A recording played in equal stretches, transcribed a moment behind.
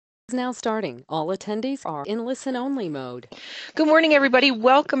Now starting. All attendees are in listen-only mode. Good morning, everybody.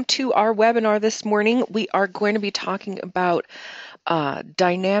 Welcome to our webinar this morning. We are going to be talking about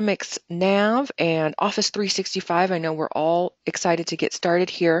Dynamics NAV and Office 365. I know we're all excited to get started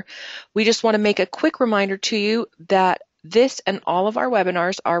here. We just want to make a quick reminder to you that this and all of our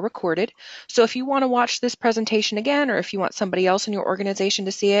webinars are recorded. So if you want to watch this presentation again, or if you want somebody else in your organization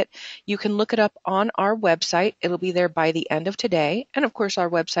to see it, you can look it up on our website. It'll be there by the end of today. And of course,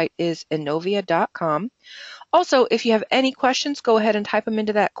 our website is innovia.com. Also, if you have any questions, go ahead and type them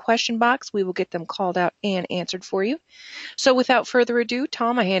into that question box. We will get them called out and answered for you. So without further ado,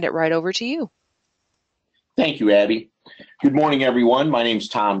 Tom, I hand it right over to you. Thank you, Abby. Good morning, everyone. My name is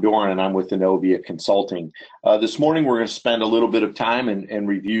Tom Doran, and I'm with Innovia Consulting. This morning, we're going to spend a little bit of time and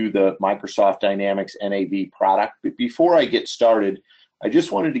review the Microsoft Dynamics NAV product. But before I get started, I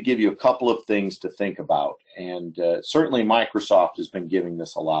just wanted to give you a couple of things to think about. And certainly, Microsoft has been giving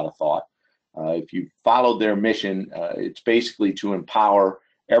this a lot of thought. If you followed their mission, it's basically to empower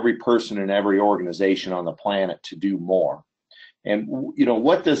every person in every organization on the planet to do more. And you know,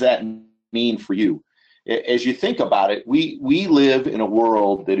 what does that mean for you? As you think about it, we live in a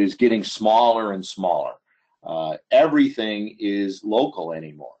world that is getting smaller and smaller. Everything is local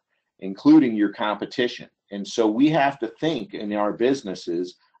anymore, including your competition. And so we have to think in our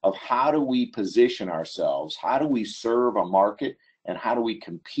businesses of how do we position ourselves, how do we serve a market, and how do we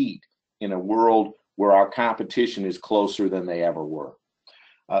compete in a world where our competition is closer than they ever were.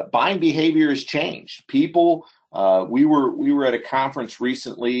 Buying behavior has changed. People, we were at a conference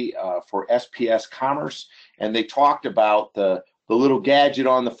recently for SPS Commerce, and they talked about the little gadget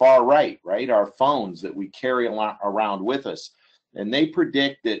on the far right, our phones that we carry around with us. And they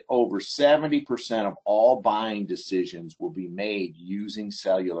predict that over 70% of all buying decisions will be made using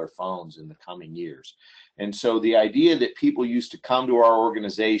cellular phones in the coming years. And so the idea that people used to come to our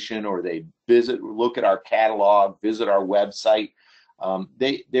organization, or they look at our catalog, visit our website,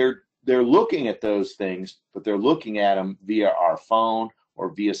 they're looking at those things, but they're looking at them via our phone or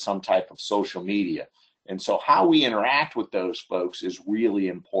via some type of social media. And so how we interact with those folks is really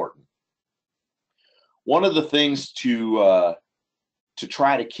important. One of the things to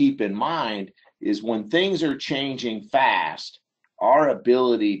try to keep in mind is when things are changing fast, our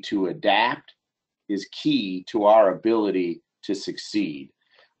ability to adapt is key to our ability to succeed.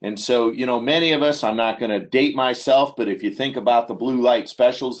 And so, you know, many of us, I'm not going to date myself, but if you think about the blue light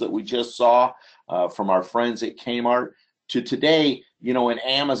specials that we just saw from our friends at Kmart, to today, you know, an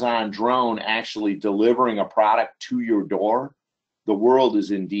Amazon drone actually delivering a product to your door, the world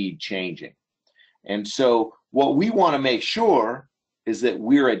is indeed changing. And so what we want to make sure is that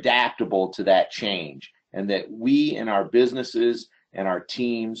we're adaptable to that change, and that we and our businesses and our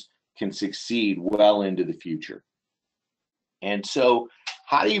teams can succeed well into the future. And so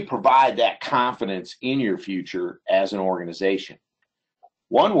how do you provide that confidence in your future as an organization?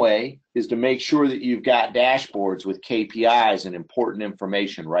 One way is to make sure that you've got dashboards with KPIs and important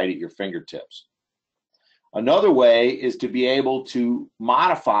information right at your fingertips. Another way is to be able to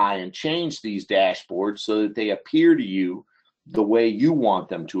modify and change these dashboards so that they appear to you the way you want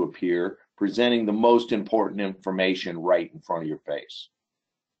them to appear, presenting the most important information right in front of your face.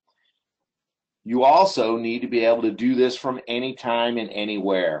 You also need to be able to do this from anytime and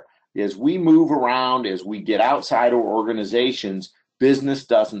anywhere. As we move around, as we get outside our organizations, business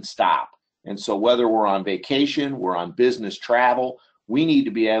doesn't stop. And so whether we're on vacation, we're on business travel, we need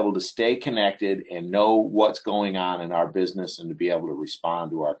to be able to stay connected and know what's going on in our business and to be able to respond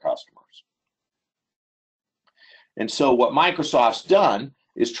to our customers. And so what Microsoft's done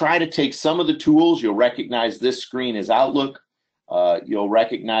is try to take some of the tools. You'll recognize this screen as Outlook. You'll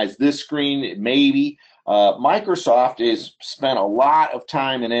recognize this screen, maybe. Microsoft has spent a lot of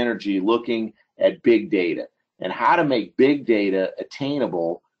time and energy looking at big data and how to make big data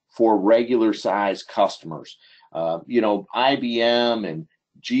attainable for regular size customers. You know, IBM and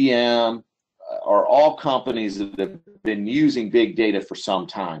GM are all companies that have been using big data for some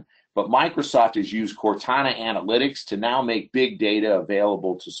time. But Microsoft has used Cortana Analytics to now make big data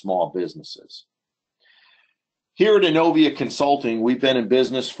available to small businesses. Here at Innovia Consulting, we've been in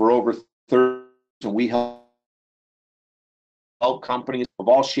business for over 30 years, and we help companies of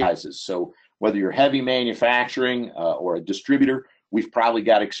all sizes. So whether you're heavy manufacturing or a distributor, we've probably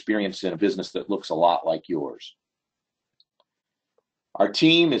got experience in a business that looks a lot like yours. Our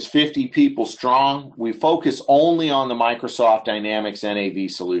team is 50 people strong. We focus only on the Microsoft Dynamics NAV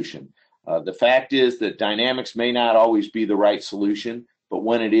solution. The fact is that Dynamics may not always be the right solution, but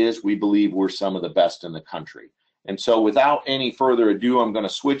when it is, we believe we're some of the best in the country. And so without any further ado, I'm going to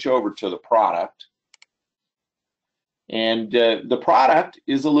switch over to the product. And the product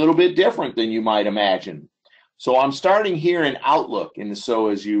is a little bit different than you might imagine. So I'm starting here in Outlook. And so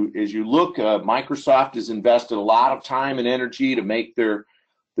as you look, Microsoft has invested a lot of time and energy to make their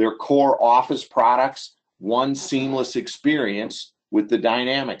core Office products one seamless experience with the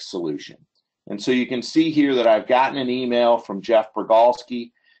Dynamics solution. And so you can see here that I've gotten an email from Jeff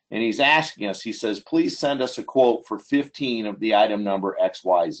Bergalski, and he's asking us, he says, please send us a quote for 15 of the item number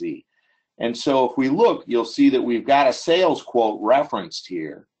XYZ. And so if we look, you'll see that we've got a sales quote referenced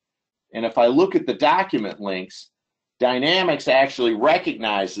here. And if I look at the document links, Dynamics actually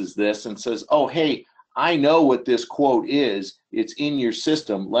recognizes this and says, oh, hey, I know what this quote is. It's in your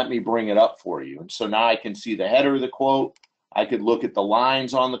system. Let me bring it up for you. And so now I can see the header of the quote. I could look at the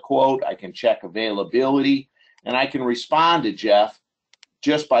lines on the quote. I can check availability. And I can respond to Jeff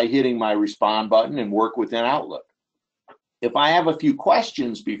just by hitting my respond button and work within Outlook. If I have a few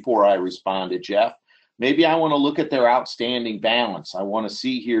questions before I respond to Jeff, maybe I want to look at their outstanding balance. I want to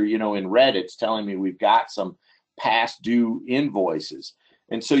see here, you know, in red, it's telling me we've got some past due invoices.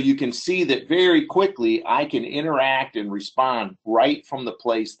 And so you can see that very quickly I can interact and respond right from the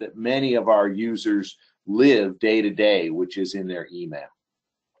place that many of our users live day to day, which is in their email.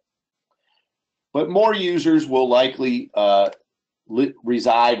 But more users will likely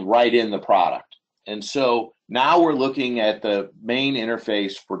reside right in the product. And so now we're looking at the main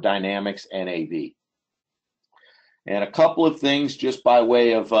interface for Dynamics NAV. And a couple of things just by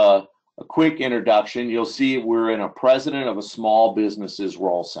way of a quick introduction. You'll see we're in a president of a small businesses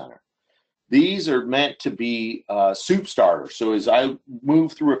role center. These are meant to be soup starters. So as I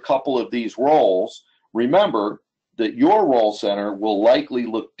move through a couple of these roles, remember that your role center will likely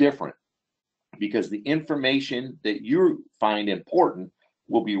look different because the information that you find important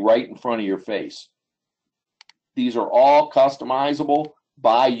will be right in front of your face. These are all customizable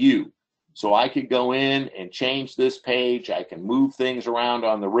by you. So I could go in and change this page. I can move things around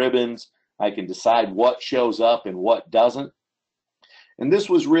on the ribbons. I can decide what shows up and what doesn't. And this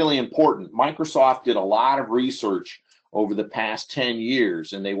was really important. Microsoft did a lot of research over the past 10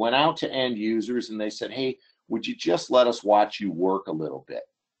 years, and they went out to end users and they said, hey, would you just let us watch you work a little bit?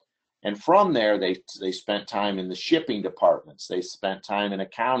 And from there, they spent time in the shipping departments. They spent time in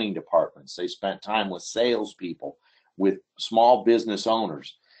accounting departments. They spent time with salespeople, with small business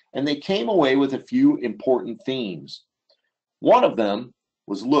owners. And they came away with a few important themes. One of them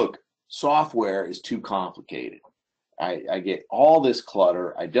was, look, software is too complicated. I get all this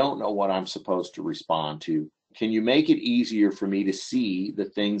clutter. I don't know what I'm supposed to respond to. Can you make it easier for me to see the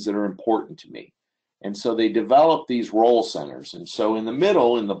things that are important to me? And so they developed these role centers. And so in the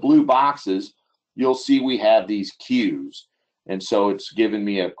middle, in the blue boxes, you'll see we have these queues. And so it's given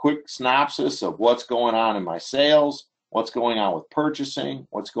me a quick synopsis of what's going on in my sales, what's going on with purchasing,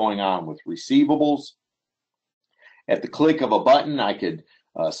 what's going on with receivables. At the click of a button, I could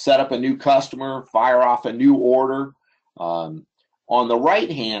set up a new customer, fire off a new order. On the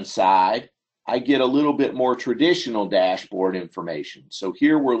right-hand side, I get a little bit more traditional dashboard information. So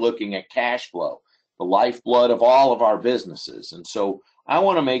here we're looking at cash flow, the lifeblood of all of our businesses. And so I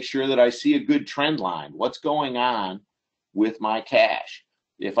want to make sure that I see a good trend line. What's going on with my cash?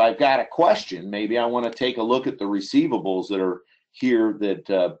 If I've got a question, maybe I want to take a look at the receivables that are here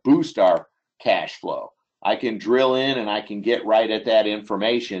that boost our cash flow. I can drill in and I can get right at that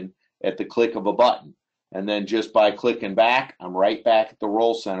information at the click of a button. And then just by clicking back, I'm right back at the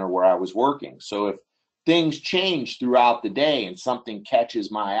role center where I was working. So if things change throughout the day and something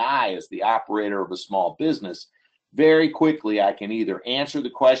catches my eye as the operator of a small business, very quickly I can either answer the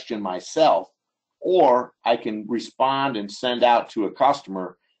question myself or I can respond and send out to a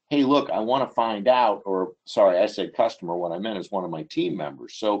customer, hey, look, I want to find out, or sorry, I said customer, what I meant is one of my team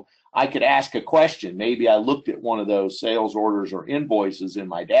members. So I could ask a question. Maybe I looked at one of those sales orders or invoices in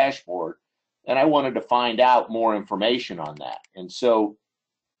my dashboard and I wanted to find out more information on that. And so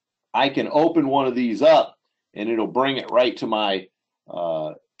I can open one of these up and it'll bring it right to my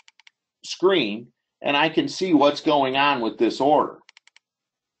screen and I can see what's going on with this order.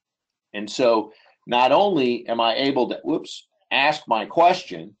 And so not only am I able to, ask my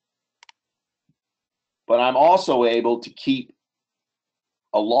question, but I'm also able to keep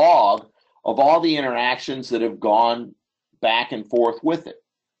a log of all the interactions that have gone back and forth with it.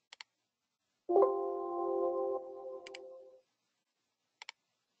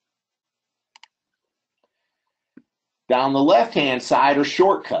 Down the left-hand side are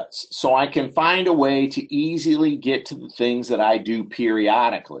shortcuts, so I can find a way to easily get to the things that I do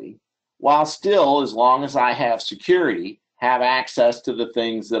periodically, while still, as long as I have security, have access to the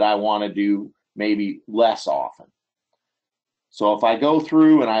things that I want to do maybe less often. So if I go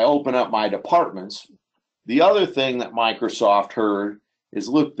through and I open up my departments, The other thing that Microsoft heard is,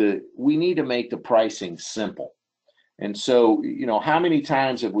 look, we need to make the pricing simple. And so, how many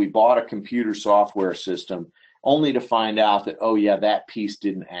times have we bought a computer software system only to find out that, oh yeah, that piece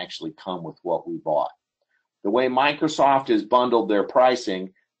didn't actually come with what we bought? The way Microsoft has bundled their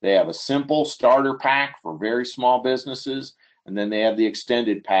pricing, they have a simple starter pack for very small businesses, and then they have the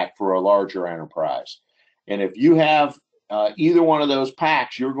extended pack for a larger enterprise. And if you have either one of those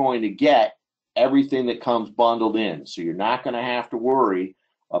packs, you're going to get everything that comes bundled in. So you're not going to have to worry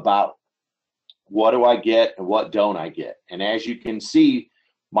about what do I get and what don't I get. And as you can see,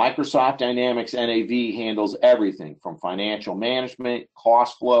 Microsoft Dynamics NAV handles everything from financial management,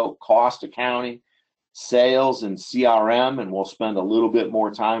 cost flow, cost accounting, sales, and CRM, and we'll spend a little bit more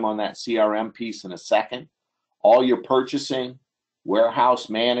time on that CRM piece in a second. All your purchasing, warehouse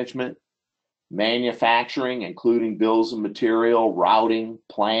management, manufacturing, including bills and material, routing,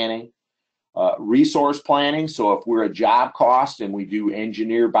 planning, resource planning. So if we're a job cost and we do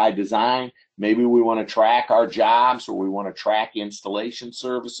engineer by design, maybe we want to track our jobs or we want to track installation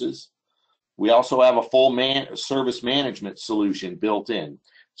services. We also have a full service management solution built in.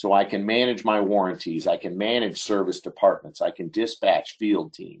 So I can manage my warranties, I can manage service departments, I can dispatch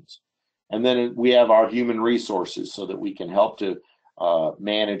field teams. And then we have our human resources so that we can help to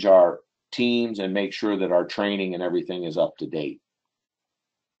manage our teams and make sure that our training and everything is up to date.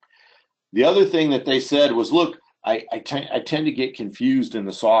 The other thing that they said was, look, I tend to get confused in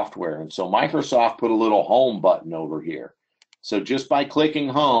the software. And so Microsoft put a little home button over here. So just by clicking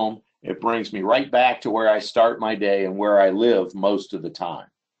home, it brings me right back to where I start my day and where I live most of the time.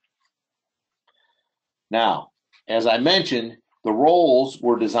 Now, as I mentioned, the roles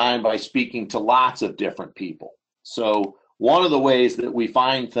were designed by speaking to lots of different people. So one of the ways that we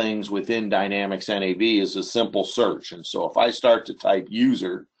find things within Dynamics NAV is a simple search. And so if I start to type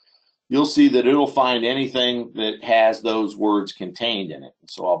user, you'll see that it'll find anything that has those words contained in it.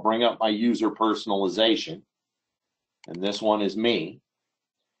 So I'll bring up my user personalization, and this one is me.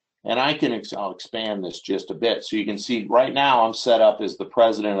 And I'll expand this just a bit. So you can see right now I'm set up as the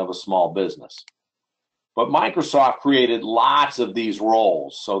president of a small business. But Microsoft created lots of these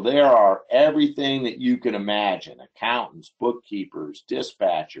roles. So there are everything that you can imagine: accountants, bookkeepers,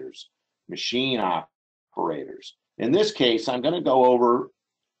 dispatchers, machine operators. In this case, I'm going to go over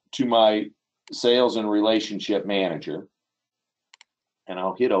to my sales and relationship manager, and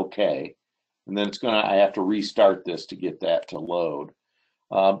I'll hit OK. And then I have to restart this to get that to load.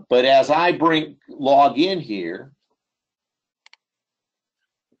 But as I log in here,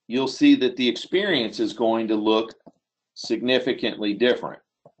 you'll see that the experience is going to look significantly different.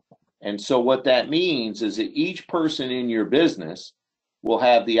 And so what that means is that each person in your business will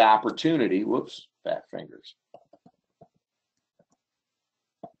have the opportunity, whoops, fat fingers.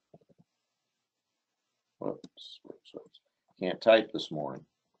 Whoops. Can't type this morning.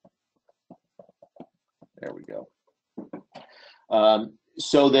 There we go.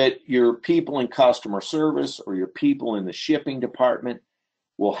 So that your people in customer service or your people in the shipping department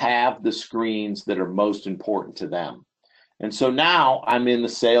will have the screens that are most important to them. And so now I'm in the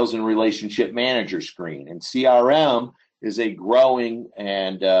sales and relationship manager screen, and CRM is a growing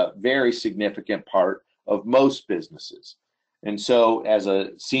and very significant part of most businesses. And so as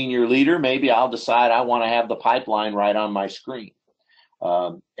a senior leader, maybe I'll decide I want to have the pipeline right on my screen.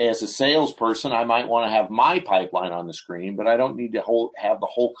 As a salesperson, I might want to have my pipeline on the screen, but I don't need to have the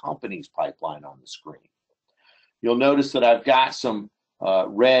whole company's pipeline on the screen. You'll notice that I've got some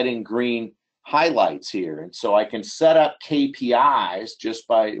red and green highlights here. And so I can set up KPIs just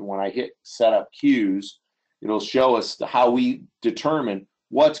by, when I hit set up queues, it'll show us how we determine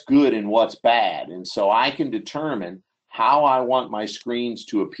what's good and what's bad. And so I can determine how I want my screens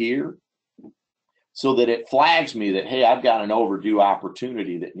to appear so that it flags me that, hey, I've got an overdue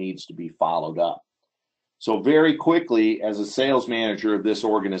opportunity that needs to be followed up. So very quickly, as a sales manager of this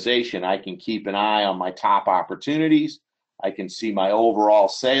organization, I can keep an eye on my top opportunities. I can see my overall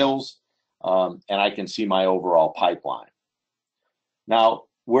sales, and I can see my overall pipeline. Now,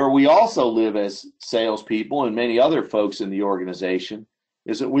 where we also live as salespeople and many other folks in the organization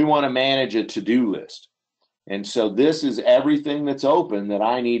is that we want to manage a to-do list. And so this is everything that's open that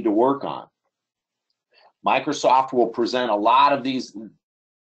I need to work on. Microsoft will present a lot of this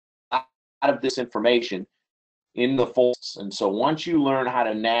information in the folders. And so once you learn how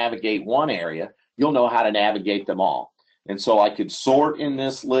to navigate one area, you'll know how to navigate them all. And so I could sort in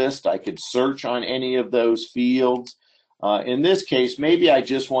this list. I could search on any of those fields. In this case, maybe I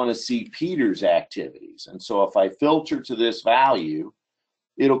just want to see Peter's activities. And so if I filter to this value,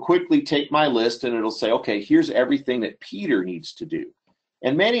 it'll quickly take my list and it'll say, okay, here's everything that Peter needs to do.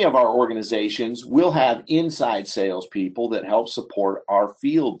 And many of our organizations will have inside salespeople that help support our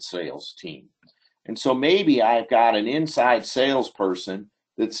field sales team. And so maybe I've got an inside salesperson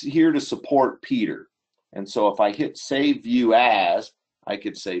that's here to support Peter. And so if I hit Save View As, I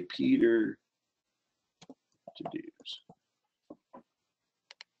could say Peter to-dos.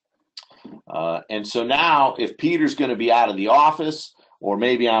 And so now if Peter's going to be out of the office, or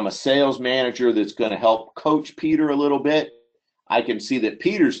maybe I'm a sales manager that's going to help coach Peter a little bit, I can see that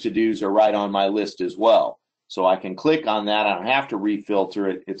Peter's to-dos are right on my list as well. So I can click on that. I don't have to refilter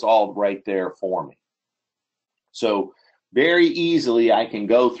it. It's all right there for me. So very easily I can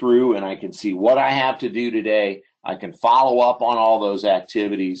go through and I can see what I have to do today. I can follow up on all those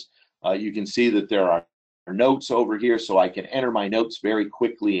activities. You can see that there are notes over here, so I can enter my notes very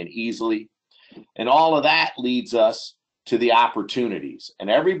quickly and easily. And all of that leads us to the opportunities. And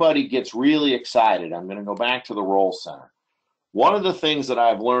everybody gets really excited. I'm going to go back to the Role Center. One of the things that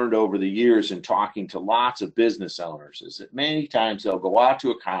I've learned over the years in talking to lots of business owners is that many times they'll go out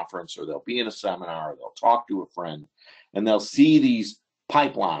to a conference, or they'll be in a seminar, or they'll talk to a friend, and they'll see these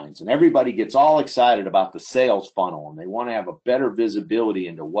pipelines, and everybody gets all excited about the sales funnel, and they want to have a better visibility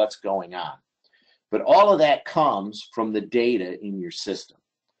into what's going on. But all of that comes from the data in your system.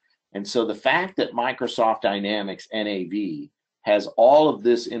 And so the fact that Microsoft Dynamics NAV has all of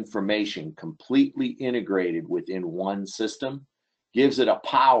this information completely integrated within one system gives it a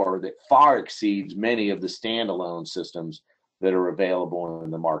power that far exceeds many of the standalone systems that are available in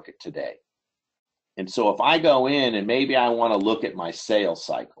the market today. And so if I go in and maybe I want to look at my sales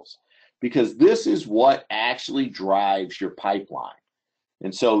cycles, because this is what actually drives your pipeline.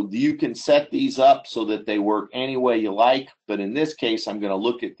 And so you can set these up so that they work any way you like, but in this case, I'm going to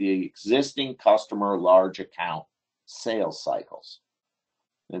look at the existing customer large account sales cycles.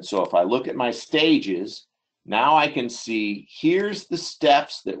 And so if I look at my stages, now I can see here's the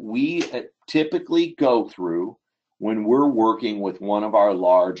steps that we typically go through when we're working with one of our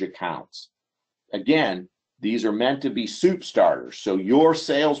large accounts. Again, these are meant to be soup starters, so your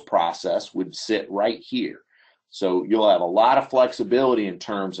sales process would sit right here. So you'll have a lot of flexibility in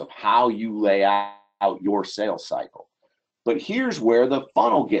terms of how you lay out your sales cycle. But here's where the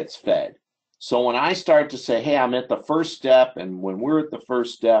funnel gets fed. So when I start to say, hey, I'm at the first step, and when we're at the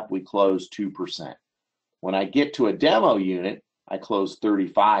first step, we close 2%. When I get to a demo unit, I close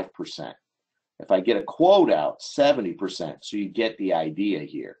 35%. If I get a quote out, 70%. So you get the idea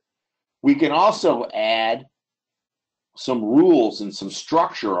here. We can also add some rules and some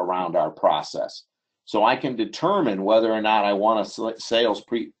structure around our process. So I can determine whether or not I want a sales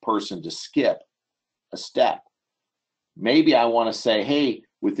person to skip a step. Maybe I want to say, hey,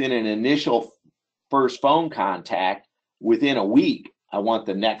 within an initial first phone contact, within a week, I want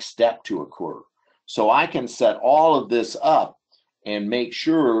the next step to occur. So I can set all of this up and make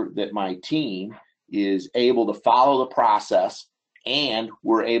sure that my team is able to follow the process, and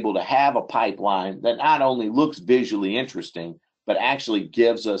we're able to have a pipeline that not only looks visually interesting, but actually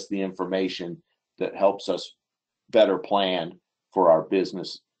gives us the information that helps us better plan for our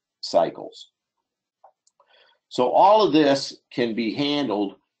business cycles. So all of this can be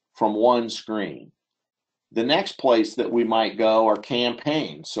handled from one screen. The next place that we might go are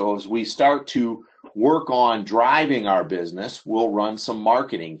campaigns. So as we start to work on driving our business, we'll run some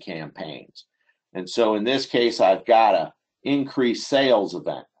marketing campaigns. And so in this case, I've got a increased sales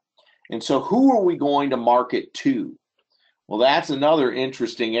event. And so who are we going to market to? Well, that's another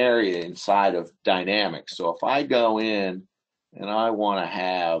interesting area inside of Dynamics. So if I go in and I want to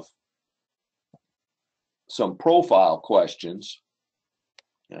have some profile questions,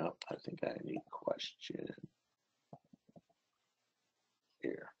 I think I need question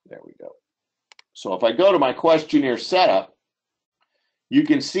here. There we go. So if I go to my questionnaire setup, you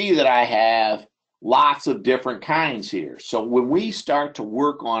can see that I have lots of different kinds here. So when we start to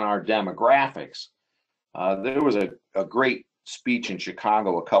work on our demographics, there was a great speech in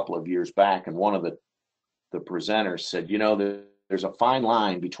Chicago a couple of years back, and one of the presenters said, there's a fine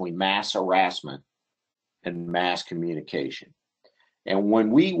line between mass harassment and mass communication. And when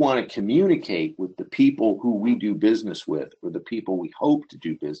we want to communicate with the people who we do business with, or the people we hope to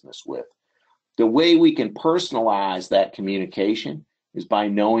do business with, the way we can personalize that communication is by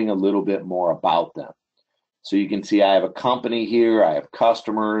knowing a little bit more about them. So you can see I have a company here, I have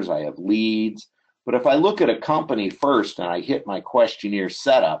customers, I have leads. But if I look at a company first and I hit my questionnaire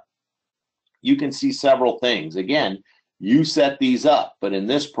setup, you can see several things. Again, you set these up, but in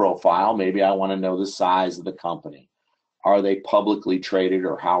this profile, maybe I want to know the size of the company. Are they publicly traded,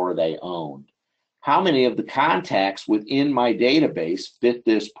 or how are they owned? How many of the contacts within my database fit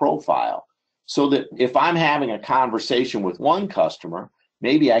this profile? So that if I'm having a conversation with one customer,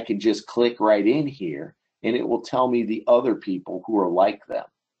 maybe I can just click right in here and it will tell me the other people who are like them.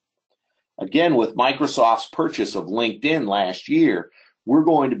 Again, with Microsoft's purchase of LinkedIn last year, we're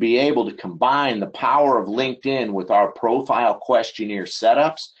going to be able to combine the power of LinkedIn with our profile questionnaire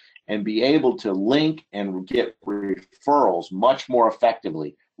setups and be able to link and get referrals much more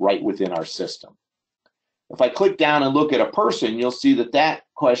effectively right within our system. If I click down and look at a person, you'll see that that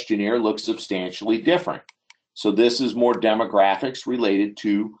questionnaire looks substantially different. So this is more demographics related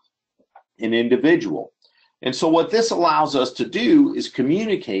to an individual. And so what this allows us to do is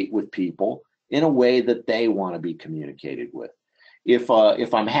communicate with people in a way that they want to be communicated with. If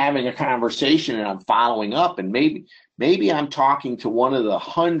I'm having a conversation and I'm following up, and maybe I'm talking to one of the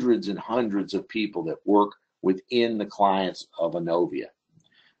hundreds and hundreds of people that work within the clients of Innovia.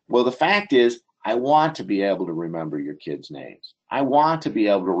 Well, the fact is, I want to be able to remember your kids' names. I want to be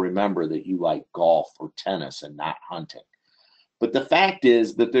able to remember that you like golf or tennis and not hunting. But the fact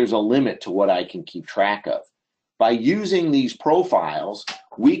is that there's a limit to what I can keep track of. By using these profiles,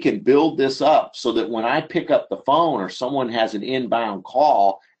 we can build this up so that when I pick up the phone or someone has an inbound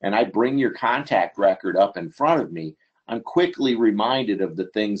call and I bring your contact record up in front of me, I'm quickly reminded of the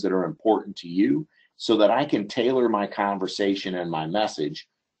things that are important to you so that I can tailor my conversation and my message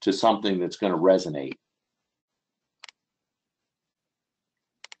to something that's going to resonate.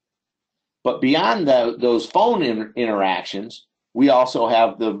 But beyond those phone interactions, we also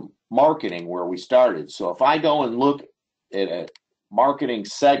have the marketing where we started. So if I go and look at a marketing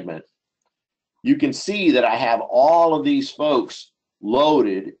segment, you can see that I have all of these folks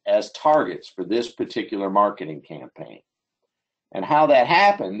loaded as targets for this particular marketing campaign. And how that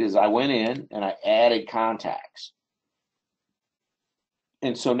happened is I went in and I added contacts.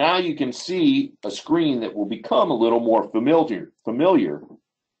 And so now you can see a screen that will become a little more familiar,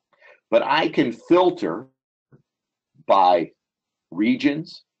 but I can filter by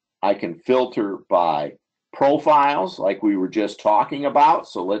regions. I can filter by profiles like we were just talking about.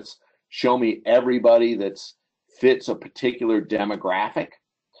 So let's show me everybody that fits a particular demographic.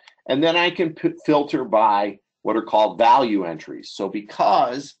 And then I can filter by what are called value entries. So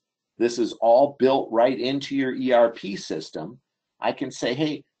because this is all built right into your ERP system, I can say,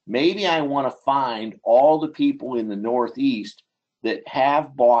 hey, maybe I want to find all the people in the Northeast that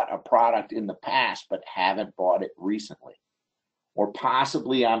have bought a product in the past but haven't bought it recently. Or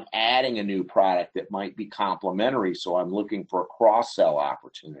possibly I'm adding a new product that might be complementary, so I'm looking for a cross-sell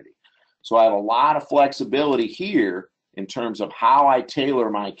opportunity. So I have a lot of flexibility here in terms of how I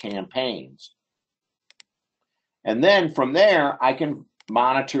tailor my campaigns. And then from there, I can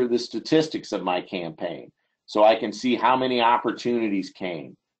monitor the statistics of my campaign. So I can see how many opportunities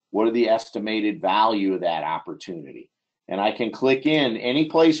came. What are the estimated value of that opportunity? And I can click in. Any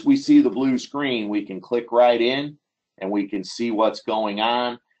place we see the blue screen, we can click right in and we can see what's going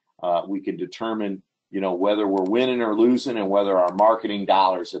on. We can determine, whether we're winning or losing and whether our marketing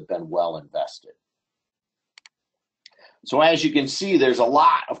dollars have been well invested. So as you can see, there's a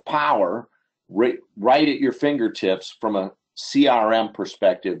lot of power right at your fingertips from a CRM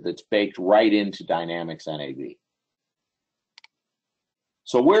perspective that's baked right into Dynamics NAV.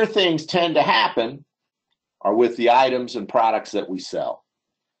 So where things tend to happen are with the items and products that we sell.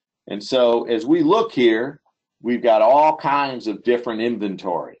 And so as we look here, we've got all kinds of different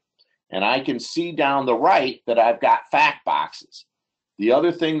inventory. And I can see down the right that I've got fact boxes. The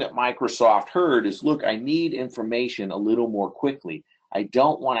other thing that Microsoft heard is, look, I need information a little more quickly. I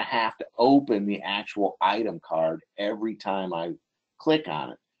don't want to have to open the actual item card every time I click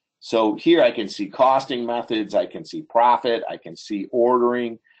on it. So here I can see costing methods, I can see profit, I can see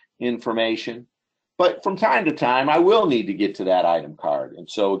ordering information. But from time to time, I will need to get to that item card. And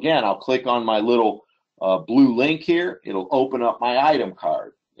so again, I'll click on my little blue link here. It'll open up my item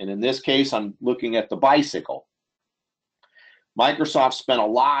card. And in this case, I'm looking at the bicycle. Microsoft spent a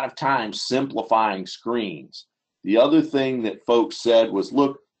lot of time simplifying screens. The other thing that folks said was,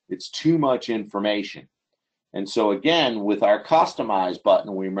 look, it's too much information. And so again, with our customize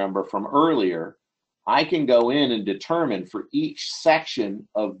button, we remember from earlier, I can go in and determine for each section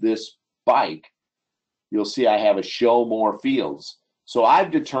of this bike, you'll see I have a show more fields. So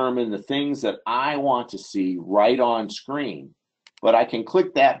I've determined the things that I want to see right on screen, but I can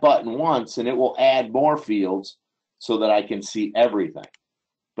click that button once and it will add more fields so that I can see everything.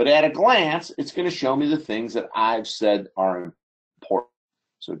 But at a glance, it's going to show me the things that I've said are important.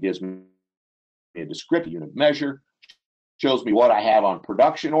 So it gives me a descriptive unit of measure, shows me what I have on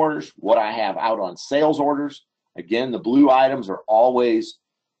production orders, what I have out on sales orders. Again, the blue items are always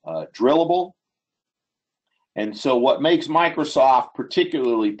drillable. And so what makes Microsoft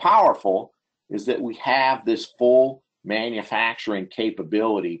particularly powerful is that we have this full manufacturing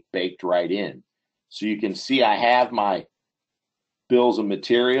capability baked right in. So you can see I have my bills of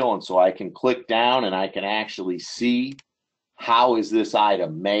material, and so I can click down and I can actually see how is this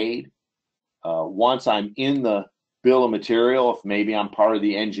item made. Once I'm in the bill of material, if maybe I'm part of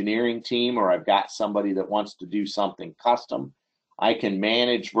the engineering team or I've got somebody that wants to do something custom, I can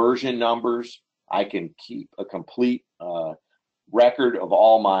manage version numbers. I can keep a complete record of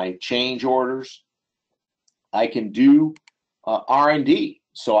all my change orders. I can do R&D,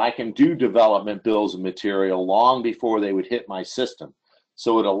 so I can do development bills of material long before they would hit my system.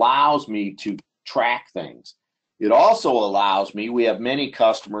 So it allows me to track things. It also allows me, we have many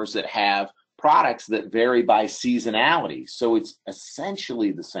customers that have products that vary by seasonality. So it's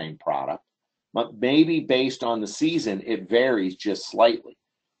essentially the same product, but maybe based on the season, it varies just slightly.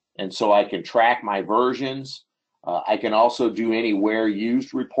 And so I can track my versions. I can also do any where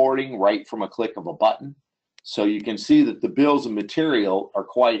used reporting right from a click of a button. So you can see that the bills of material are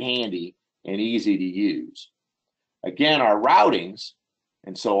quite handy and easy to use. Again, our routings,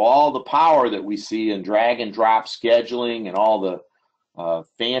 and so all the power that we see in drag and drop scheduling and all the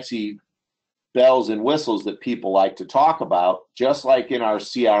fancy bells and whistles that people like to talk about, just like in our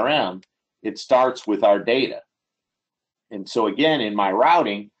CRM, it starts with our data. And so again, in my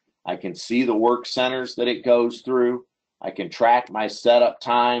routing, I can see the work centers that it goes through. I can track my setup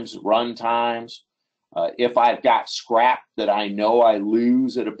times, run times. If I've got scrap that I know I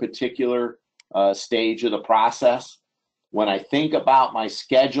lose at a particular stage of the process, when I think about my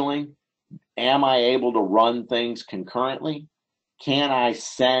scheduling, am I able to run things concurrently? Can I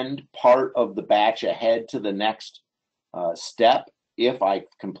send part of the batch ahead to the next step if I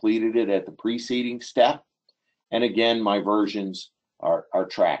completed it at the preceding step? And again, my versions are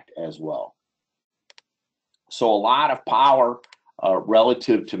tracked as well. So a lot of power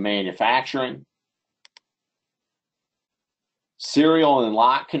relative to manufacturing. Serial and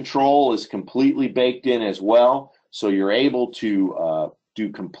lot control is completely baked in as well. So you're able to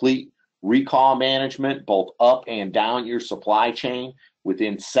do complete recall management, both up and down your supply chain.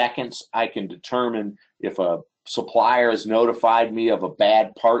 Within seconds, I can determine if a supplier has notified me of a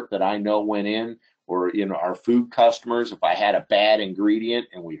bad part that I know went in, or in our food customers, if I had a bad ingredient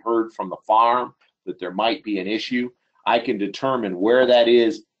and we heard from the farm that there might be an issue, I can determine where that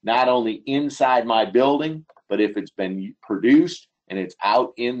is, not only inside my building, but if it's been produced and it's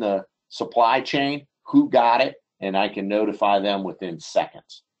out in the supply chain, who got it, and I can notify them within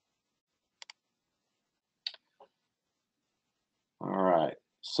seconds. All right,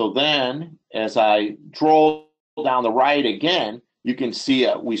 so then as I scroll down the right again, you can see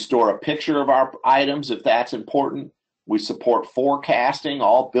we store a picture of our items if that's important. We support forecasting,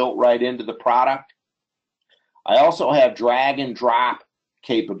 all built right into the product. I also have drag and drop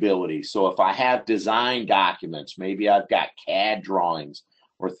capability. So if I have design documents, maybe I've got CAD drawings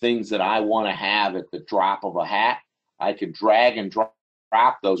or things that I want to have at the drop of a hat, I could drag and drop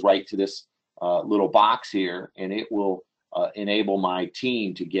those right to this little box here, and it will enable my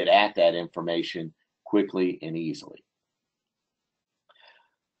team to get at that information quickly and easily.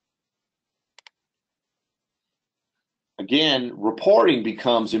 Again, reporting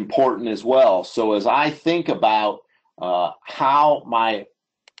becomes important as well. So as I think about how my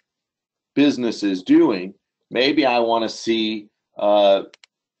business is doing, maybe I want to see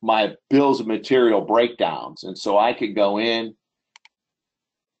my bills of material breakdowns. And so I could go in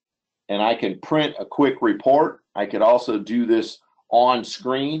and I can print a quick report. I could also do this on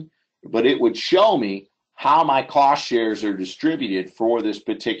screen, but it would show me how my cost shares are distributed for this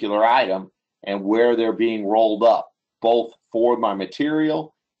particular item and where they're being rolled up, both for my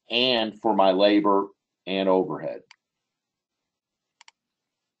material and for my labor and overhead.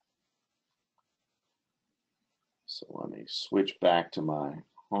 So let me switch back to my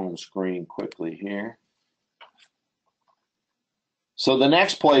home screen quickly here. So the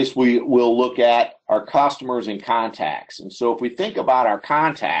next place we will look at are customers and contacts. And so if we think about our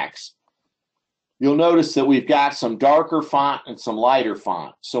contacts, you'll notice that we've got some darker font and some lighter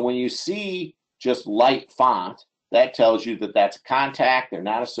font. So when you see just light font, that tells you that that's a contact. They're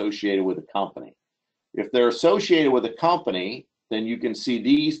not associated with a company. If they're associated with a company, then you can see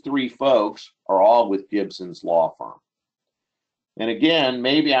these three folks are all with Gibson's law firm. And again,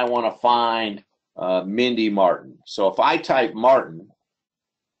 maybe I want to find Mindy Martin. So if I type Martin,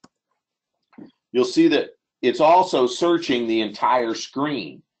 you'll see that it's also searching the entire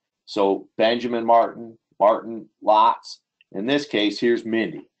screen. So Benjamin Martin, Martin Lots. In this case, here's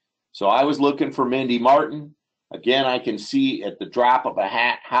Mindy. So I was looking for Mindy Martin. Again, I can see at the drop of a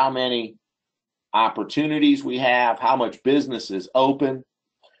hat how many opportunities we have, how much business is open.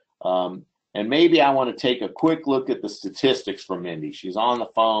 And maybe I want to take a quick look at the statistics from Mindy. She's on the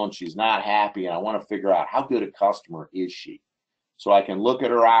phone, she's not happy, and I want to figure out how good a customer is she. So I can look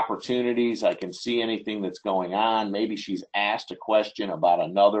at her opportunities, I can see anything that's going on. Maybe she's asked a question about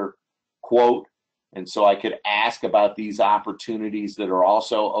another quote, and so I could ask about these opportunities that are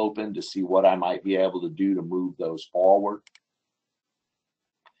also open to see what I might be able to do to move those forward.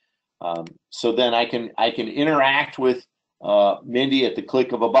 So then I can interact with Mindy at the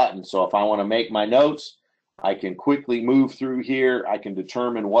click of a button. So if I want to make my notes, I can quickly move through here. I can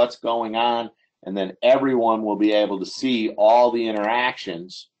determine what's going on, and then everyone will be able to see all the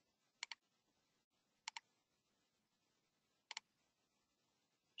interactions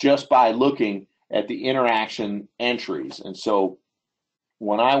just by looking at the interaction entries. And so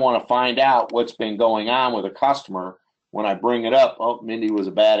when I want to find out what's been going on with a customer, when I bring it up, oh, Mindy was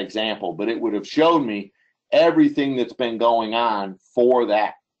a bad example, but it would have showed me everything that's been going on for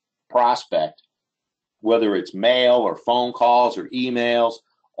that prospect, whether it's mail or phone calls or emails.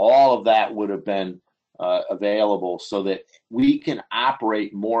 All of that would have been available so that we can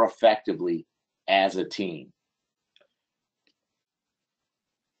operate more effectively as a team.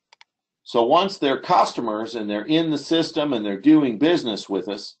 So once they're customers and they're in the system and they're doing business with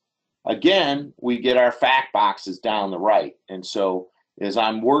us, again, we get our fact boxes down the right. And so as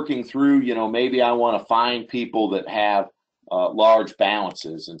I'm working through, maybe I want to find people that have large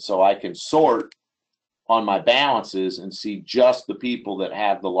balances. And so I can sort on my balances and see just the people that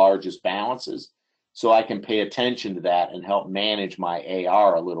have the largest balances, so I can pay attention to that and help manage my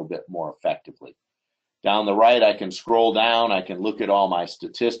AR a little bit more effectively. Down the right, I can scroll down, I can look at all my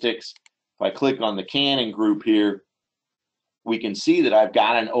statistics. If I click on the Canning group here, we can see that I've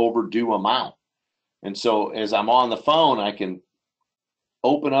got an overdue amount. And so as I'm on the phone, I can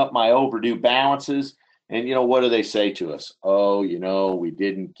open up my overdue balances, and what do they say to us? Oh, we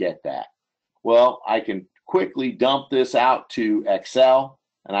didn't get that. Well, I can quickly dump this out to Excel,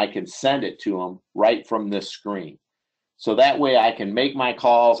 and I can send it to them right from this screen. So that way I can make my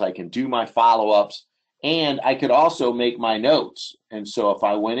calls, I can do my follow-ups, and I could also make my notes. And so if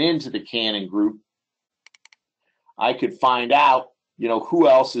I went into the Canning group, I could find out, who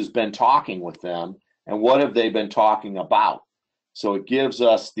else has been talking with them and what have they been talking about. So it gives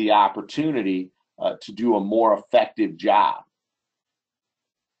us the opportunity to do a more effective job.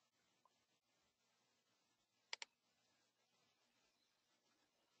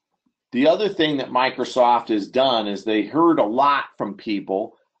 The other thing that Microsoft has done is they heard a lot from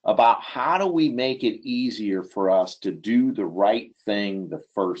people about how do we make it easier for us to do the right thing the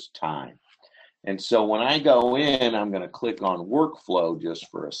first time. And so when I go in, I'm going to click on workflow just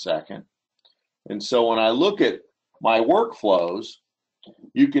for a second. And so when I look at my workflows,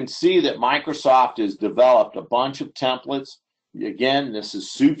 you can see that Microsoft has developed a bunch of templates. Again, this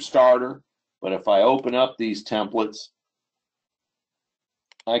is Soup Starter, but if I open up these templates,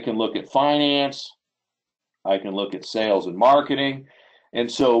 I can look at finance, I can look at sales and marketing. And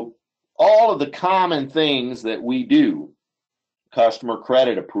so all of the common things that we do, customer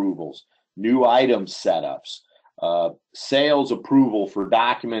credit approvals, new item setups, sales approval for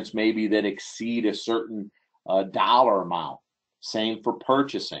documents maybe that exceed a certain dollar amount, same for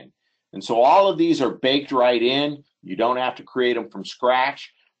purchasing. And so all of these are baked right in. You don't have to create them from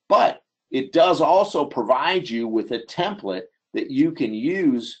scratch, but it does also provide you with a template that you can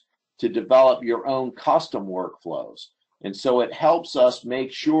use to develop your own custom workflows. And so it helps us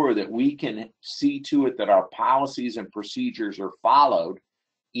make sure that we can see to it that our policies and procedures are followed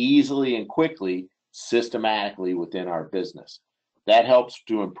easily and quickly, systematically within our business. That helps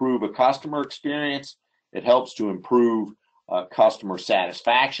to improve a customer experience. It helps to improve customer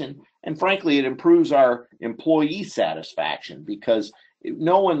satisfaction. And frankly, it improves our employee satisfaction, because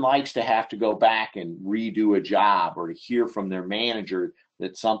no one likes to have to go back and redo a job or to hear from their manager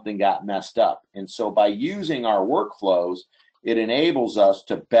that something got messed up. And so by using our workflows, it enables us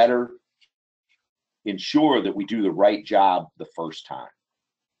to better ensure that we do the right job the first time.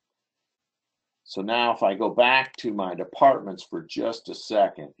 So now if I go back to my departments for just a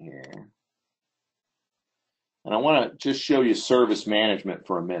second here, and I want to just show you service management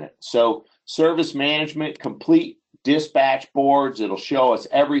for a minute. So service management, complete dispatch boards. It'll show us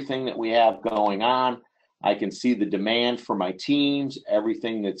everything that we have going on. I can see the demand for my teams,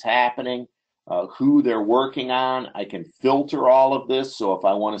 everything that's happening, who they're working on. I can filter all of this. So if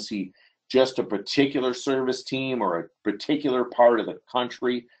I want to see just a particular service team or a particular part of the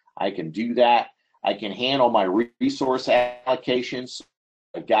country, I can do that. I can handle my resource allocations.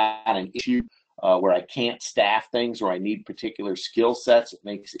 I've got an issue where I can't staff things or I need particular skill sets. It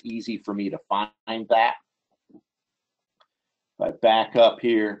makes it easy for me to find that. If I back up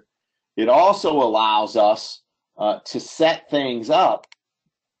here, It also allows us to set things up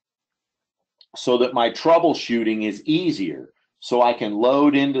so that my troubleshooting is easier. So I can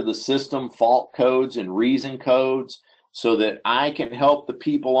load into the system fault codes and reason codes so that I can help the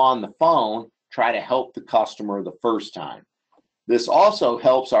people on the phone try to help the customer the first time. This also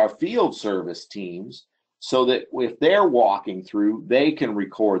helps our field service teams so that if they're walking through, they can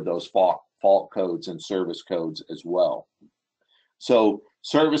record those fault codes and service codes as well. So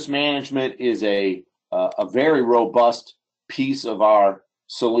service management is a very robust piece of our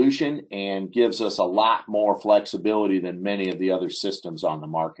solution and gives us a lot more flexibility than many of the other systems on the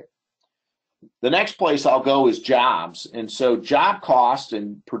market. The next place I'll go is jobs. And so job cost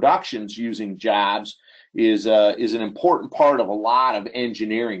and productions using jobs is an important part of a lot of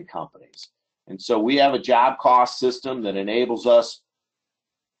engineering companies. And so we have a job cost system that enables us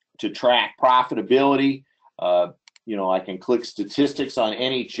to track profitability. You know, I can click statistics on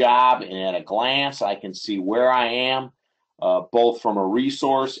any job, and at a glance, I can see where I am, both from a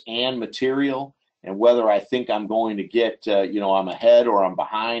resource and material, and whether I think I'm going to get, you know, I'm ahead or I'm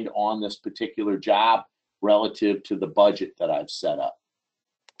behind on this particular job relative to the budget that I've set up.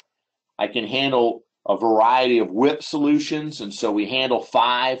 I can handle a variety of WIP solutions, and so we handle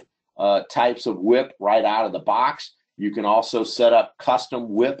 5 types of WIP right out of the box. You can also set up custom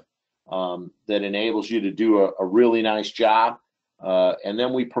WIP that enables you to do a really nice job. And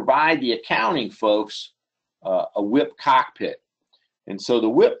then we provide the accounting folks a WIP cockpit. And so the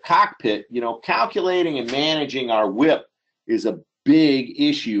WIP cockpit, you know, calculating and managing our WIP is a big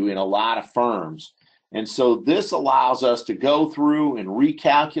issue in a lot of firms. And so this allows us to go through and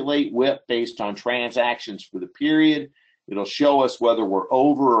recalculate WIP based on transactions for the period. It'll show us whether we're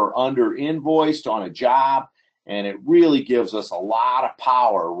over or under invoiced on a job. And it really gives us a lot of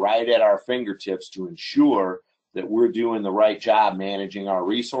power right at our fingertips to ensure that we're doing the right job managing our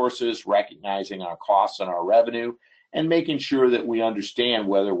resources, recognizing our costs and our revenue, and making sure that we understand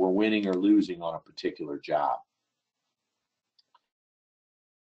whether we're winning or losing on a particular job.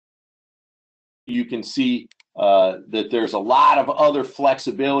 You can see that there's a lot of other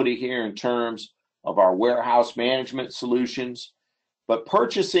flexibility here in terms of our warehouse management solutions. But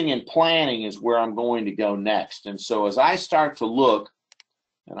purchasing and planning is where I'm going to go next. And so as I start to look,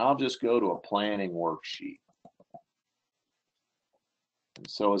 and I'll just go to a planning worksheet. And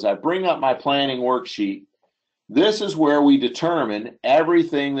so as I bring up my planning worksheet, this is where we determine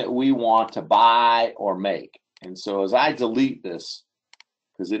everything that we want to buy or make. And so as I delete this,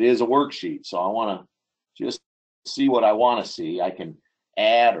 because it is a worksheet, so I want to just see what I want to see, I can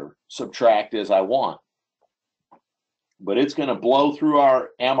add or subtract as I want. But it's going to blow through our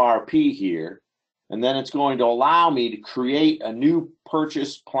MRP here, and then it's going to allow me to create a new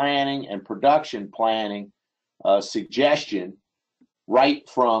purchase planning and production planning suggestion right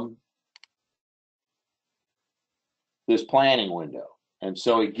from this planning window. And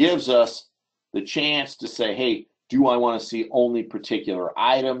so it gives us the chance to say, hey, do I want to see only particular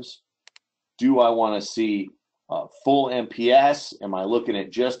items? Do I want to see full MPS? Am I looking at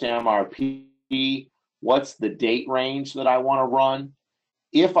just MRP? What's the date range that I want to run?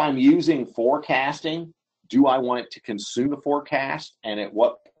 If I'm using forecasting, do I want it to consume the forecast? And at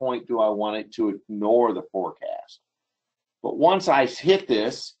what point do I want it to ignore the forecast? But once I hit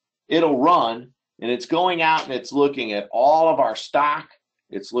this, it'll run, and it's going out and it's looking at all of our stock.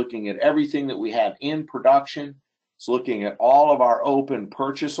 It's looking at everything that we have in production. It's looking at all of our open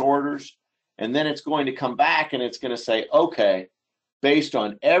purchase orders. And then it's going to come back and it's going to say, okay, based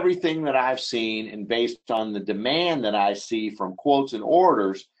on everything that I've seen and based on the demand that I see from quotes and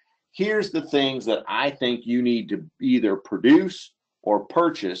orders, here's the things that I think you need to either produce or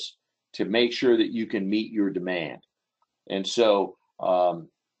purchase to make sure that you can meet your demand. And so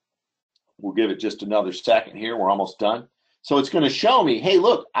we'll give it just another second here. We're almost done. So it's going to show me, hey,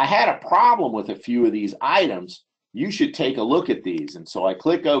 look, I had a problem with a few of these items. You should take a look at these. And so I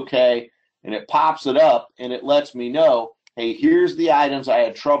click OK, and it pops it up, and it lets me know, hey, here's the items I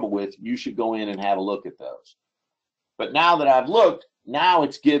had trouble with. You should go in and have a look at those. But now that I've looked, now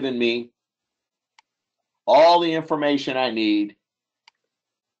it's given me all the information I need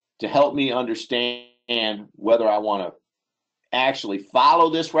to help me understand whether I want to actually follow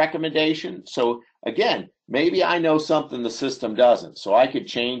this recommendation. So again, maybe I know something the system doesn't. So I could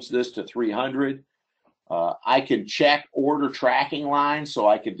change this to 300. I can check order tracking lines so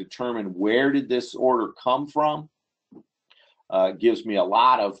I can determine where did this order come from. Gives me a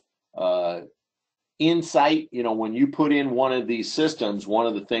lot of insight. You know, when you put in one of these systems, one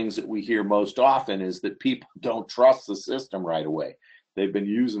of the things that we hear most often is that people don't trust the system right away. They've been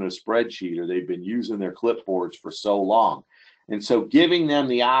using a spreadsheet or they've been using their clipboards for so long. And so giving them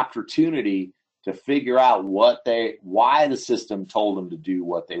the opportunity to figure out why the system told them to do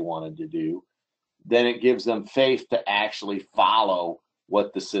what they wanted to do, then it gives them faith to actually follow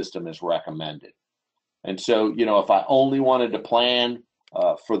what the system has recommended. And so, you know, if I only wanted to plan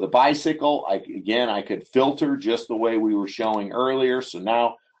for the bicycle, I could filter just the way we were showing earlier. So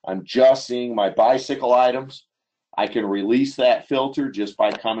now I'm just seeing my bicycle items. I can release that filter just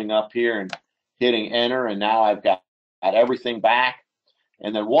by coming up here and hitting enter, and now I've got everything back.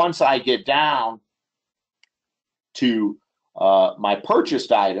 And then once I get down to my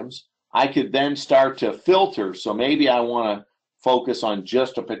purchased items, I could then start to filter. So maybe I want to focus on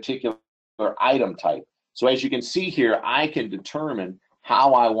just a particular item type. So as you can see here, I can determine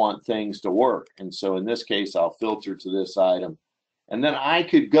how I want things to work. And so in this case, I'll filter to this item. And then I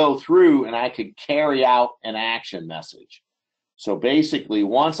could go through and I could carry out an action message. So basically,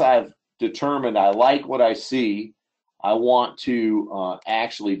 once I've determined I like what I see, I want to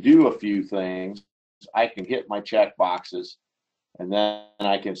actually do a few things, I can hit my check boxes, and then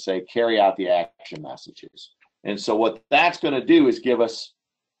I can say carry out the action messages. And so what that's going to do is give us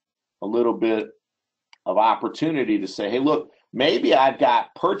a little bit of opportunity to say, hey, look, maybe I've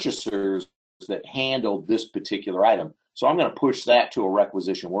got purchasers that handle this particular item. So I'm going to push that to a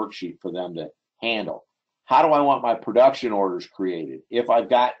requisition worksheet for them to handle. How do I want my production orders created? If I've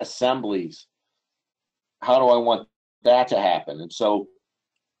got assemblies, how do I want that to happen? And so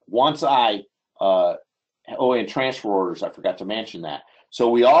once and transfer orders, I forgot to mention that. So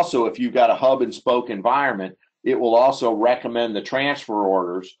we also, if you've got a hub and spoke environment, it will also recommend the transfer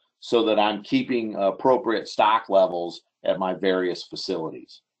orders so that I'm keeping appropriate stock levels at my various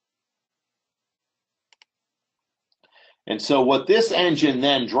facilities. And so what this engine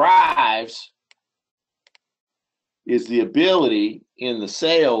then drives is the ability in the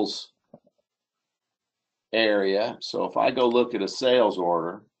sales area. So if I go look at a sales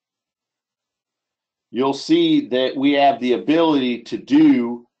order, you'll see that we have the ability to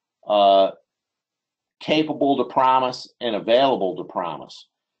do capable to promise and available to promise.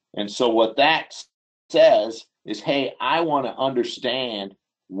 And so what that says is, hey, I want to understand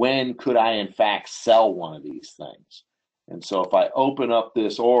when could I in fact sell one of these things. And so if I open up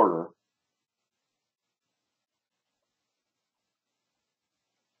this order,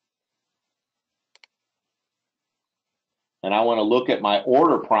 and I want to look at my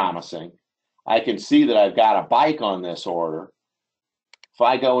order promising, I can see that I've got a bike on this order. If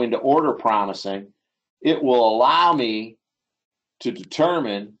I go into order promising, it will allow me to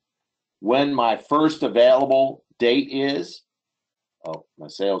determine when my first available date is. Oh, my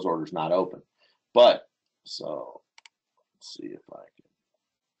sales order is not open. But so let's see if I can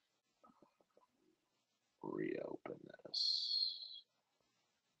reopen this.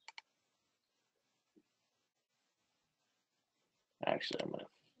 Actually, I'm going to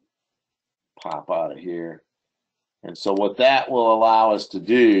pop out of here. And so what that will allow us to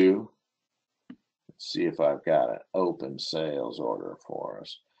do, let's see if I've got an open sales order for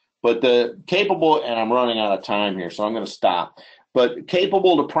us. But the capable, and I'm running out of time here, so I'm going to stop. But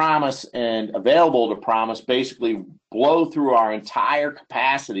capable to promise and available to promise basically blow through our entire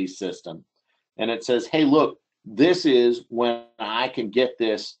capacity system. And it says, hey, look, this is when I can get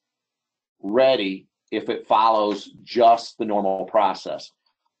this ready if it follows just the normal process.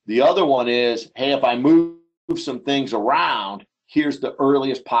 The other one is, hey, if I move some things around, here's the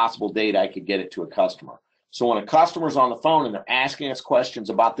earliest possible date I could get it to a customer. So when a customer's on the phone and they're asking us questions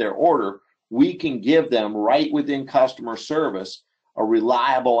about their order, we can give them right within customer service a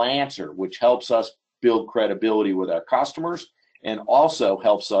reliable answer, which helps us build credibility with our customers and also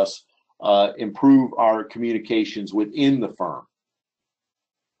helps us improve our communications within the firm.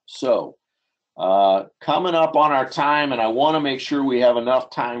 So coming up on our time, and I want to make sure we have enough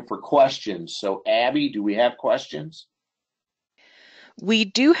time for questions. So Abby, do we have questions? We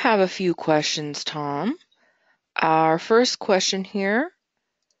do have a few questions, Tom. Our first question here,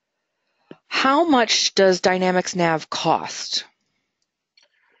 how much does Dynamics NAV cost?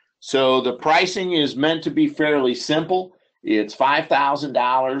 So the pricing is meant to be fairly simple. It's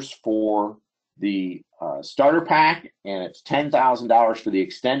 $5,000 for the starter pack, and it's $10,000 for the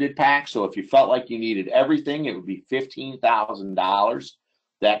extended pack. So if you felt like you needed everything, it would be $15,000.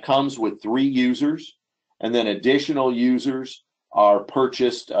 That comes with 3 users, and then additional users are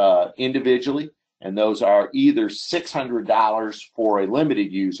purchased individually, and those are either $600 for a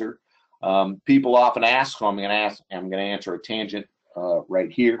limited user. People often ask, so I'm going to answer a tangent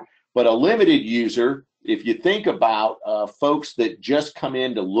right here. But a limited user, if you think about folks that just come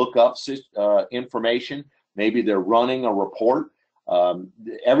in to look up information, maybe they're running a report.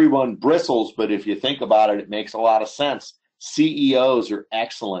 Everyone bristles, but if you think about it, it makes a lot of sense. CEOs are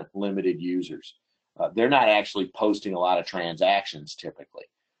excellent limited users. They're not actually posting a lot of transactions typically.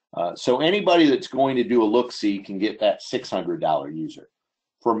 So anybody that's going to do a look-see can get that $600 user.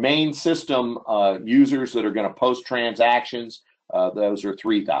 For main system users that are going to post transactions, those are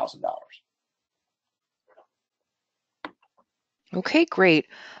 $3,000. Okay, great.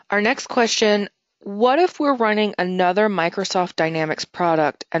 Our next question, what if we're running another Microsoft Dynamics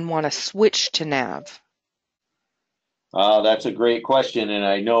product and want to switch to NAV? That's a great question, and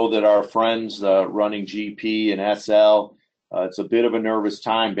I know that our friends running GP and SL, it's a bit of a nervous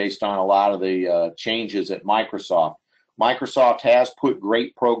time based on a lot of the changes at Microsoft. Microsoft has put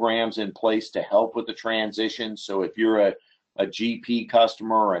great programs in place to help with the transition, so if you're a GP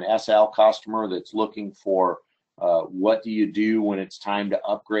customer or an SL customer that's looking for what do you do when it's time to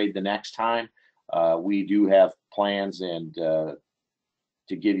upgrade the next time, we do have plans and to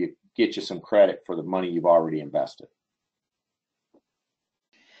get you some credit for the money you've already invested.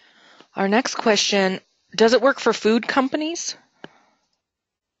 Our next question, does it work for food companies?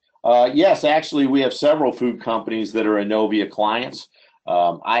 Yes, actually, we have several food companies that are Innovia clients.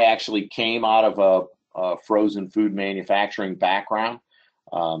 I actually came out of a frozen food manufacturing background,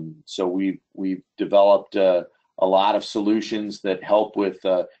 so we've developed a lot of solutions that help with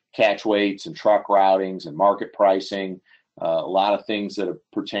catch weights and truck routings and market pricing, a lot of things that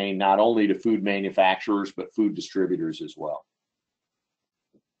pertain not only to food manufacturers but food distributors as well.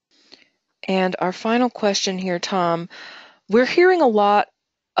 And our final question here, Tom, we're hearing a lot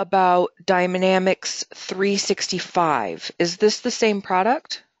about Dynamics 365. Is this the same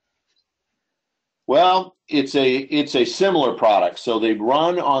product? Well, it's a similar product. So they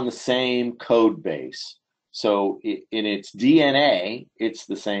run on the same code base. So in its DNA, it's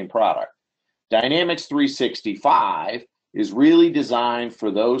the same product. Dynamics 365 is really designed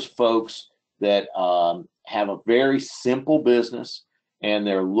for those folks that have a very simple business and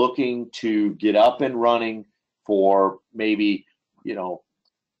they're looking to get up and running for maybe, $40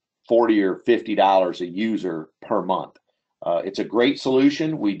 or $50 a user per month. It's a great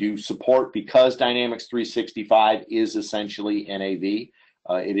solution. We do support, because Dynamics 365 is essentially NAV.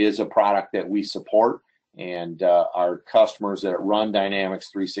 It is a product that we support, and our customers that run Dynamics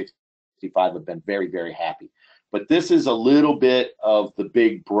 365 have been very, very happy. But this is a little bit of the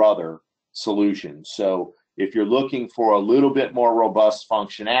big brother solution. So if you're looking for a little bit more robust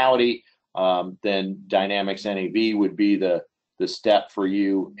functionality, then Dynamics NAV would be the step for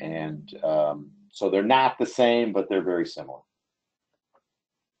you. And so they're not the same, but they're very similar.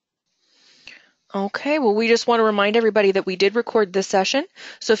 Okay, well, we just want to remind everybody that we did record this session.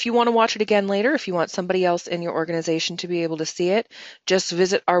 So if you want to watch it again later, if you want somebody else in your organization to be able to see it, just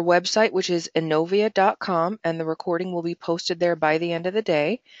visit our website, which is innovia.com, and the recording will be posted there by the end of the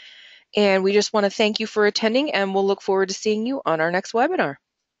day. And we just want to thank you for attending, and we'll look forward to seeing you on our next webinar.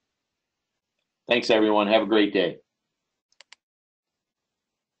 Thanks, everyone. Have a great day.